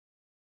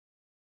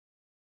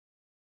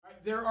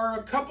there are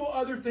a couple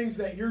other things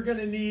that you're going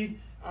to need.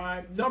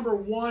 Number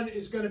one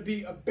is going to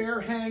be a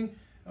bear hang,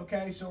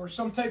 okay, so or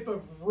some type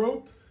of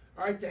rope,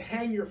 all right, to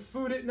hang your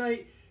food at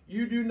night.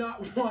 You do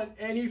not want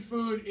any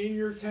food in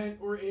your tent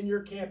or in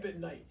your camp at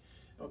night,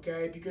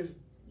 okay, because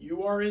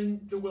you are in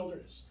the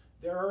wilderness.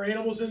 There are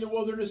animals in the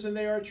wilderness and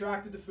they are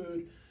attracted to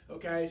food,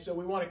 okay, so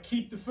we want to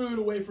keep the food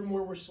away from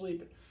where we're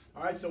sleeping.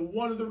 All right, so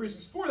one of the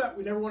reasons for that,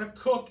 we never want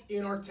to cook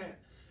in our tent.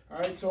 All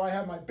right, so I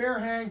have my bear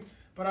hang,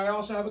 but I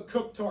also have a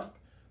cook tarp,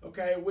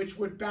 okay, which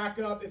would back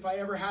up if I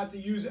ever had to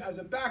use it as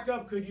a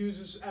backup, could use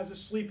this as a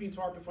sleeping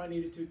tarp if I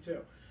needed to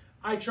too.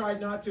 I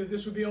tried not to.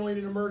 This would be only in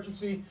an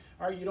emergency.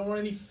 All right, you don't want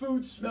any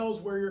food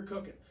smells where you're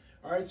cooking.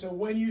 All right, so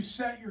when you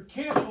set your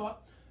camp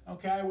up,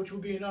 okay, which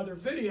will be another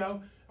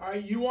video, all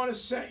right, you want to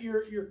set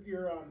your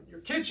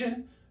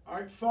kitchen, all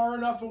right, far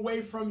enough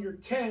away from your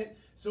tent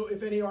so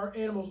if any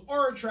animals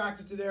are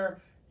attracted to there,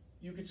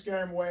 you can scare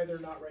them away. They're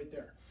not right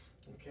there,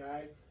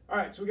 okay? All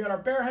right, so we got our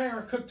bear hang,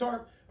 our cook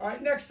tarp. All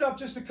right, next up,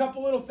 just a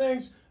couple little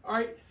things. All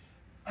right,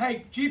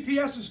 hey,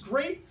 GPS is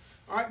great,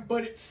 all right,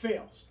 but it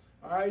fails.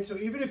 All right, so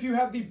even if you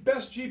have the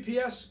best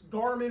GPS,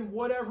 Garmin,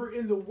 whatever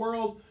in the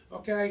world,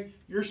 okay,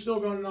 you're still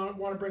going to not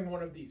want to bring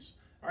one of these.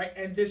 All right,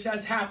 and this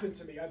has happened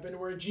to me. I've been to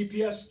where a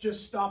GPS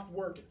just stopped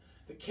working.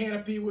 The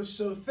canopy was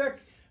so thick,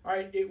 all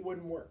right, it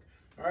wouldn't work.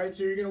 All right,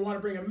 so you're going to want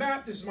to bring a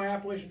map. This is my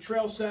Appalachian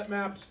Trail set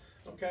maps.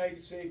 Okay, you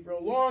can see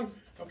real long.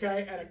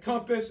 Okay, and a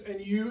compass.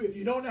 And if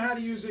you don't know how to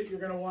use it, you're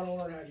going to want to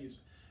learn how to use it.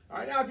 All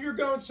right, now if you're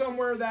going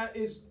somewhere that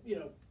is,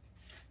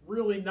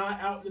 really not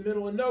out in the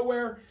middle of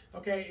nowhere,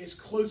 okay, is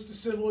close to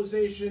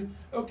civilization,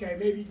 okay,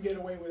 maybe you can get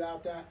away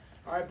without that.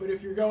 All right, but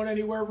if you're going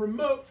anywhere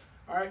remote,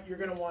 all right, you're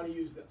going to want to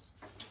use this.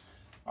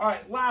 All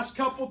right, last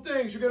couple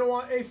things. You're going to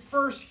want a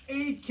first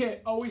aid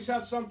kit. Always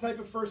have some type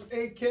of first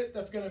aid kit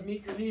that's going to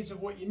meet your needs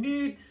of what you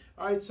need.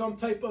 All right, some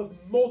type of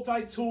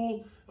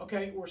multi-tool,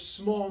 okay, or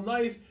small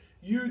knife.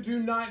 You do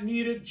not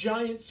need a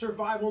giant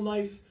survival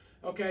knife,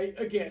 okay?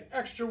 Again,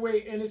 extra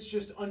weight, and it's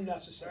just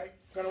unnecessary.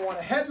 You're going to want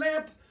a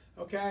headlamp,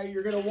 okay?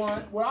 You're going to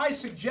want, what I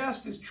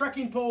suggest is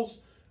trekking poles,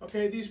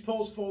 okay? These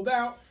poles fold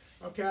out,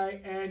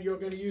 okay? And you're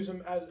going to use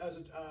them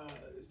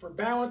for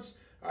balance.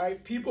 All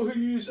right, people who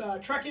use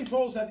trekking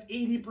poles have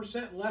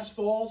 80% less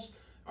falls,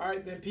 all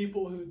right, than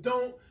people who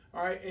don't,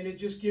 all right, and it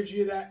just gives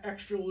you that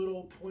extra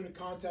little point of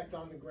contact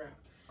on the ground,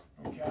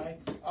 okay?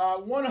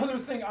 One other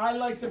thing I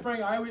like to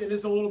bring, it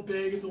is a little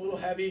big, it's a little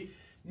heavy,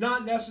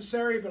 not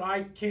necessary, but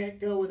I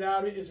can't go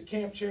without it, is a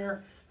camp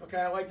chair,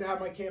 okay? I like to have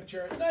my camp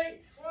chair at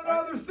night. One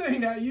other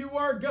thing that you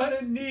are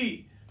gonna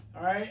need,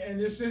 all right, and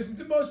this isn't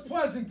the most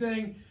pleasant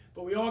thing,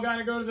 but we all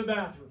gotta go to the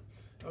bathroom.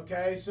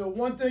 Okay, so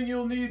one thing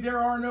you'll need, there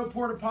are no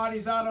porta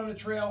potties out on the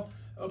trail,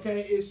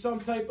 okay, is some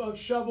type of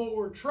shovel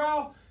or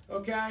trowel,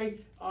 okay?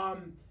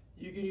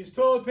 You can use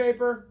toilet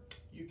paper,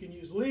 you can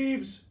use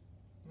leaves,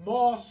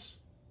 moss,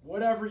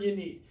 whatever you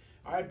need,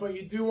 all right? But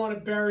you do want to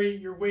bury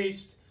your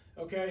waste,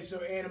 okay, so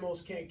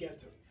animals can't get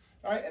to it,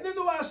 all right? And then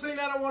the last thing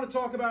that I want to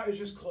talk about is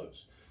just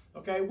clothes,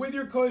 okay? With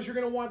your clothes, you're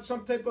going to want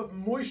some type of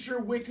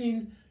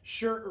moisture-wicking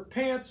shirt or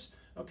pants,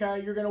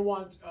 okay? You're going to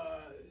want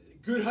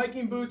good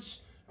hiking boots,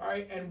 all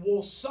right, and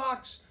wool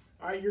socks.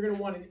 All right, you're going to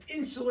want an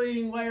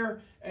insulating layer,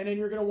 and then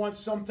you're going to want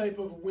some type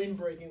of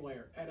wind-breaking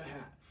layer and a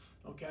hat,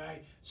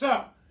 okay?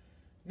 So,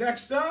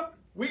 next up,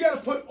 we got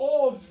to put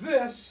all of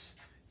this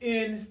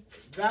in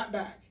that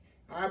bag,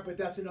 all right, but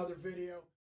that's another video.